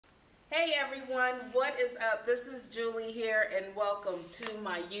Hey everyone, what is up? This is Julie here and welcome to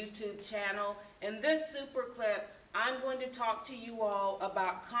my YouTube channel. In this super clip, I'm going to talk to you all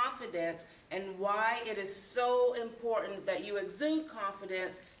about confidence and why it is so important that you exude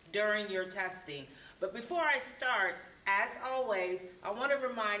confidence during your testing. But before I start, as always, I want to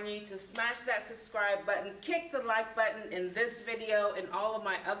remind you to smash that subscribe button, kick the like button in this video and all of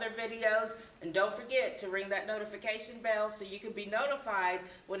my other videos, and don't forget to ring that notification bell so you can be notified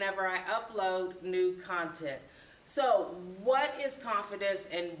whenever I upload new content. So, what is confidence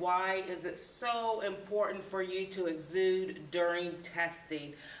and why is it so important for you to exude during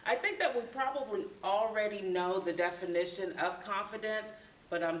testing? I think that we probably already know the definition of confidence,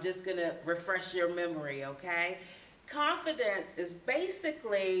 but I'm just going to refresh your memory, okay? Confidence is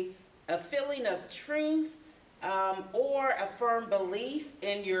basically a feeling of truth or a firm belief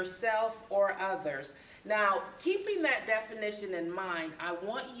in yourself or others. Now, keeping that definition in mind, I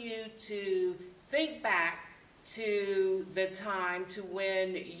want you to think back to the time to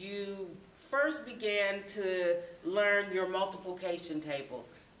when you first began to learn your multiplication tables.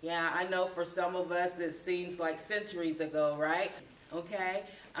 Yeah, I know for some of us it seems like centuries ago, right? Okay,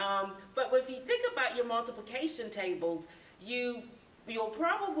 but if you think about your multiplication tables, you'll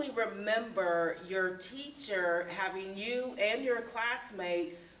probably remember your teacher having you and your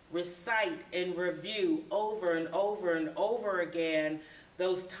classmate recite and review over and over and over again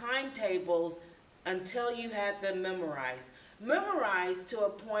those timetables until you had them memorized. Memorized to a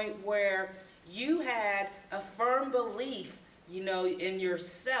point where you had a firm belief, in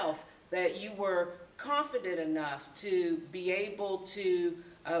yourself that you were confident enough to be able to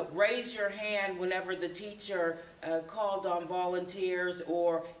raise your hand whenever the teacher called on volunteers,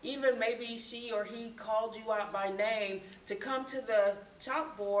 or even maybe she or he called you out by name to come to the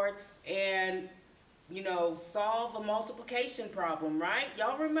chalkboard and solve a multiplication problem, right?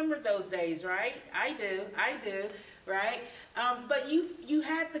 Y'all remember those days, right? I do, right? But you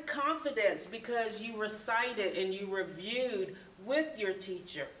had the confidence because you recited and you reviewed with your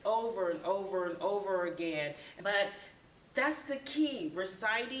teacher over and over and over again. But that's the key,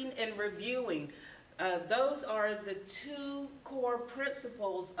 reciting and reviewing. Those are the two core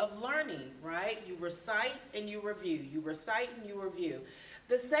principles of learning, right? You recite and you review. You recite and you review.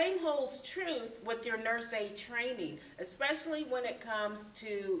 The same holds truth with your nurse aide training, especially when it comes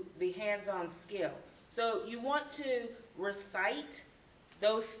to the hands-on skills. So you want to recite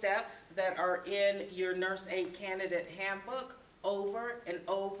those steps that are in your nurse aide candidate handbook over and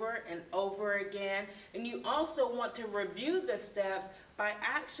over and over again. And you also want to review the steps by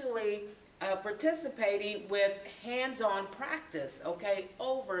actually participating with hands-on practice, okay,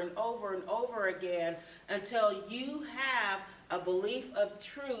 over and over and over again until you have a belief of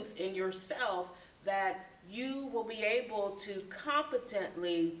truth in yourself that you will be able to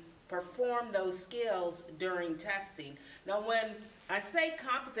competently perform those skills during testing. Now, when I say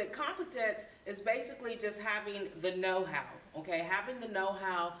competent, competence is basically just having the know-how, okay, having the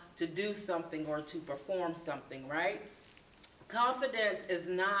know-how to do something or to perform something, right? Confidence is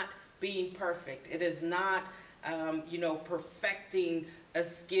not being perfect. It is not, perfecting a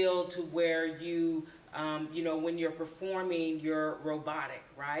skill to where you, when you're performing your robotic,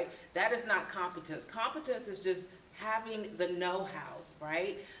 right? That is not competence. Competence is just having the know-how,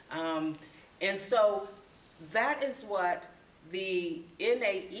 right? And so that is what the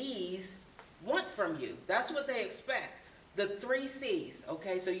NAEs want from you. That's what they expect. The 3 C's,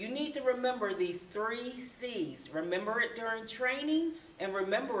 okay? So you need to remember these 3 C's. Remember it during training and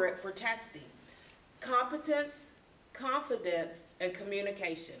remember it for testing. Competence, confidence, and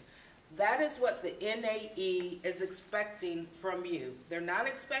communication. That is what the NAE is expecting from you. They're not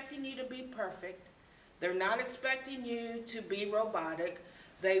expecting you to be perfect. They're not expecting you to be robotic.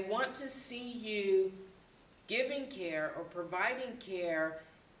 They want to see you giving care or providing care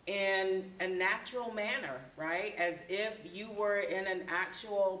in a natural manner, right? As if you were in an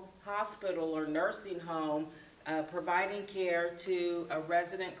actual hospital or nursing home providing care to a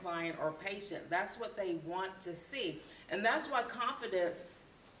resident client or patient. That's what they want to see. And that's why confidence,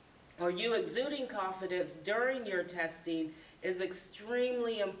 or you exuding confidence during your testing, is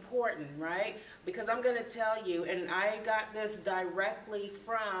extremely important, right? Because I'm going to tell you, and I got this directly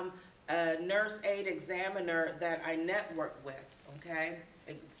from a nurse aide examiner that I network with, okay?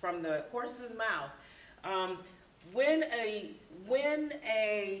 From the horse's mouth. When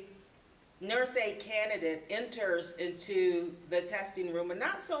a nurse aide candidate enters into the testing room, and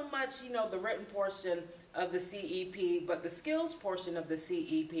not so much, the written portion of the CEP, but the skills portion of the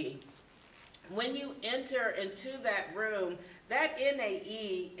CEP, when you enter into that room, that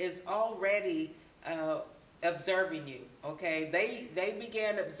NAE is already observing you, okay? They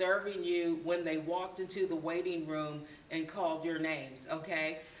began observing you when they walked into the waiting room and called your names,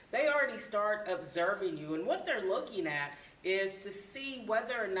 okay? They already start observing you, and what they're looking at is to see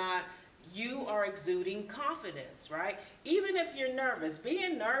whether or not you are exuding confidence, right? Even if you're nervous,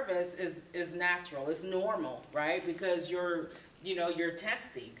 being nervous is natural, it's normal, right? Because you're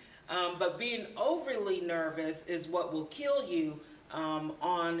testing. But being overly nervous is what will kill you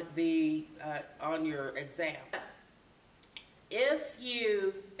on your exam. If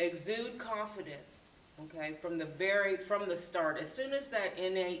you exude confidence, okay, from the start, as soon as that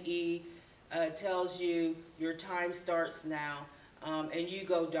NAE tells you your time starts now, and you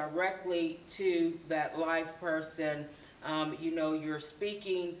go directly to that live person, you're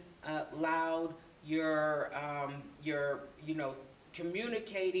speaking loud, you're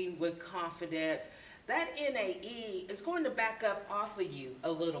communicating with confidence, that NAE is going to back up off of you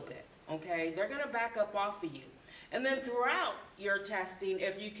a little bit, okay? They're going to back up off of you. And then throughout your testing,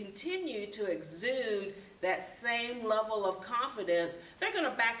 if you continue to exude that same level of confidence, they're going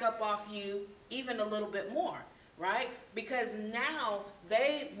to back up off you even a little bit more, right? Because now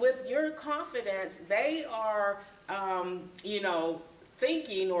with your confidence, they are,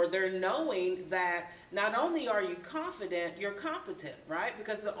 thinking, or they're knowing that not only are you confident, you're competent, right?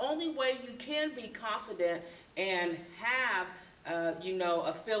 Because the only way you can be confident and have,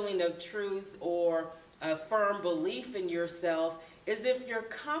 a feeling of truth or a firm belief in yourself is if you're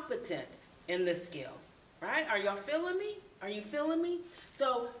competent in the skill, right? Are y'all feeling me? Are you feeling me?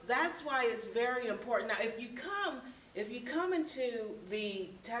 So that's why it's very important. Now, if you come into the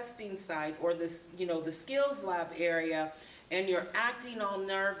testing site or this, the skills lab area, and you're acting all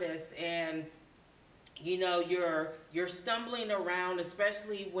nervous and you're stumbling around,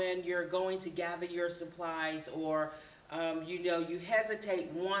 especially when you're going to gather your supplies, or you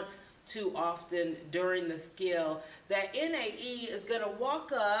hesitate once too often during the skill, that NAE is going to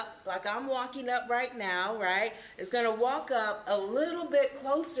walk up, like I'm walking up right now, right? It's going to walk up a little bit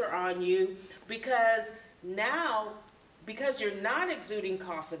closer on you, because you're not exuding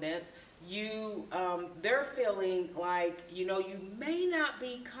confidence, they're feeling like, you may not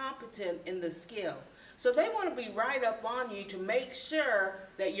be competent in the skill. So they want to be right up on you to make sure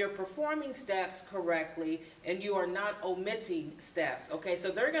that you're performing steps correctly and you are not omitting steps, okay?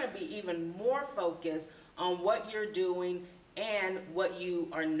 So they're going to be even more focused on what you're doing and what you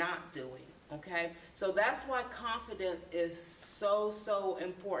are not doing, okay? So that's why confidence is so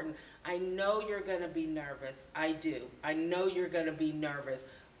important. I know you're going to be nervous. I do. I know you're going to be nervous.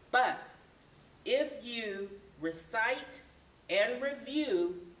 But if you recite and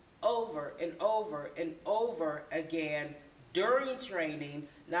review over and over and over again during training,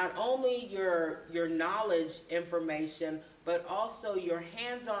 not only your knowledge information, but also your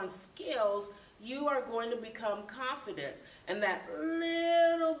hands-on skills, you are going to become confident. And that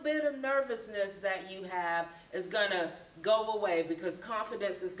little bit of nervousness that you have is going to go away, because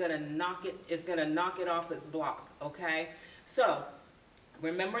confidence is going to knock it off its block, okay? So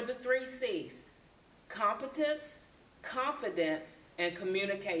remember the 3 C's: competence, confidence, and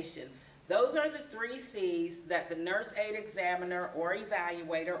communication. Those are the 3 C's that the nurse aide examiner or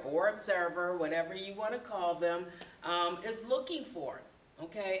evaluator or observer, whatever you want to call them, is looking for.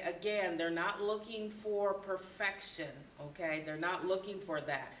 Okay, again, they're not looking for perfection. Okay, they're not looking for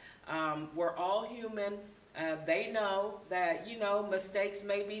that. We're all human. They know that, mistakes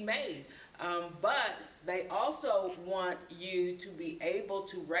may be made. But they also want you to be able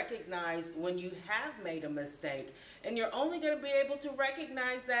to recognize when you have made a mistake. And you're only going to be able to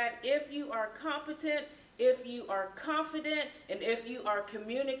recognize that if you are competent, if you are confident, and if you are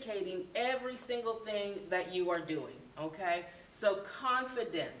communicating every single thing that you are doing, okay? So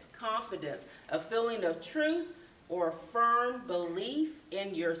confidence, a feeling of truth or firm belief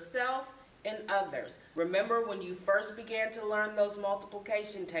in yourself and others. Remember when you first began to learn those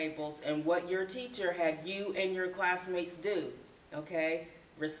multiplication tables and what your teacher had you and your classmates do, okay?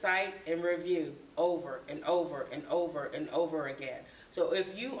 Recite and review over and over and over and over again. So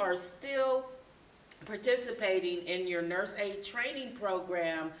if you are still participating in your nurse aide training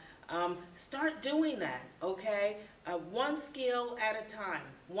program, start doing that, okay? One skill at a time,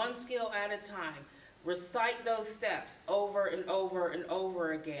 one skill at a time. Recite those steps over and over and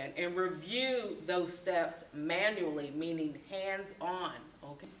over again, and review those steps manually, meaning hands-on,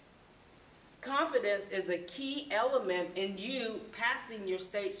 okay? Confidence is a key element in you passing your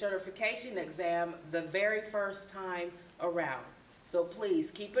state certification exam the very first time around. So please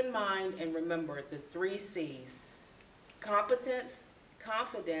keep in mind and remember the 3 C's: competence,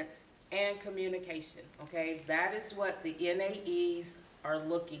 confidence, and communication, okay? That is what the NAEs are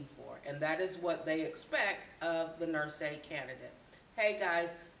looking for. and that is what they expect of the nurse aide candidate. Hey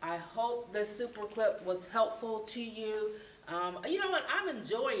guys, I hope this super clip was helpful to you. You know what, I'm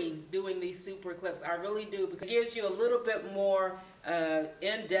enjoying doing these super clips, I really do, because it gives you a little bit more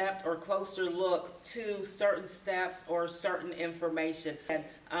in-depth or closer look to certain steps or certain information. And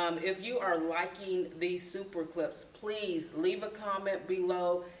if you are liking these super clips, please leave a comment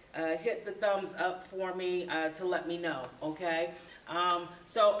below, hit the thumbs up for me to let me know, okay?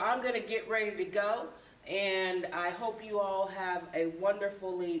 So I'm going to get ready to go, and I hope you all have a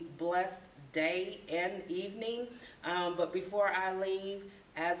wonderfully blessed day and evening. But before I leave,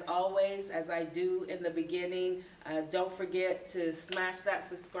 as always, as I do in the beginning, don't forget to smash that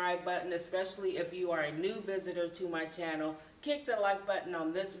subscribe button, especially if you are a new visitor to my channel. Kick the like button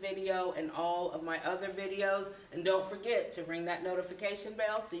on this video and all of my other videos, and don't forget to ring that notification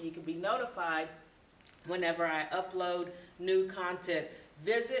bell so you can be notified whenever I upload new content.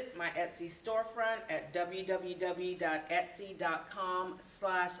 Visit my Etsy storefront at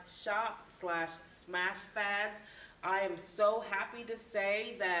www.etsy.com/shop/smashfads. I am so happy to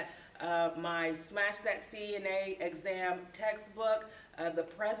say that my Smash That CNA exam textbook, the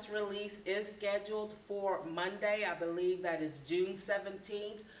press release is scheduled for Monday. I believe that is June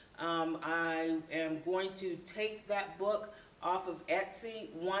 17th. I am going to take that book off of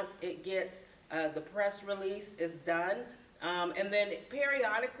Etsy once it gets, the press release is done. And then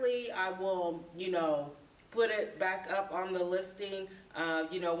periodically I will, put it back up on the listing,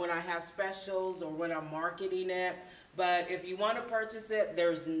 when I have specials or when I'm marketing it. But if you want to purchase it,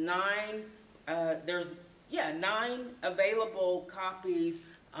 there's nine available copies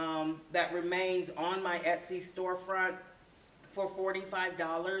that remains on my Etsy storefront for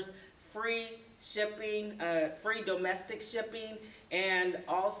 $45. Free shipping, free domestic shipping, and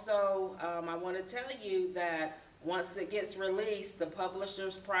also I want to tell you that once it gets released, the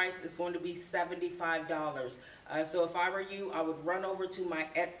publisher's price is going to be $75. So if I were you, I would run over to my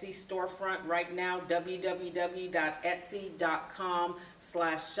Etsy storefront right now,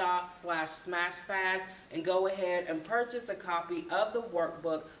 www.etsy.com/shop/smashfads, and go ahead and purchase a copy of the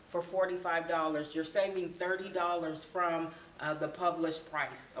workbook for $45. You're saving $30 from the published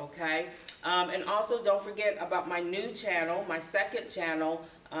price, okay? And also don't forget about my new channel, my second channel,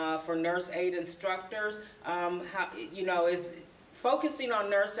 for nurse aide instructors. Is focusing on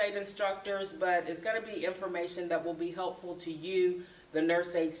nurse aide instructors, but it's going to be information that will be helpful to you, the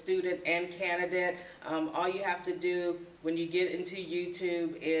nurse aide student and candidate. All you have to do when you get into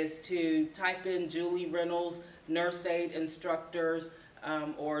YouTube is to type in Julie Reynolds nurse aide instructors,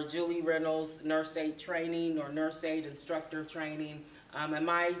 or Julie Reynolds nurse aide training or nurse aide instructor training. And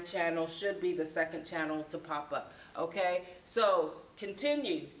my channel should be the second channel to pop up. Okay, so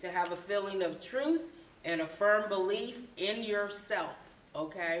continue to have a feeling of truth and a firm belief in yourself.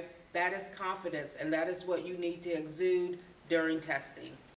 Okay, that is confidence, and that is what you need to exude during testing.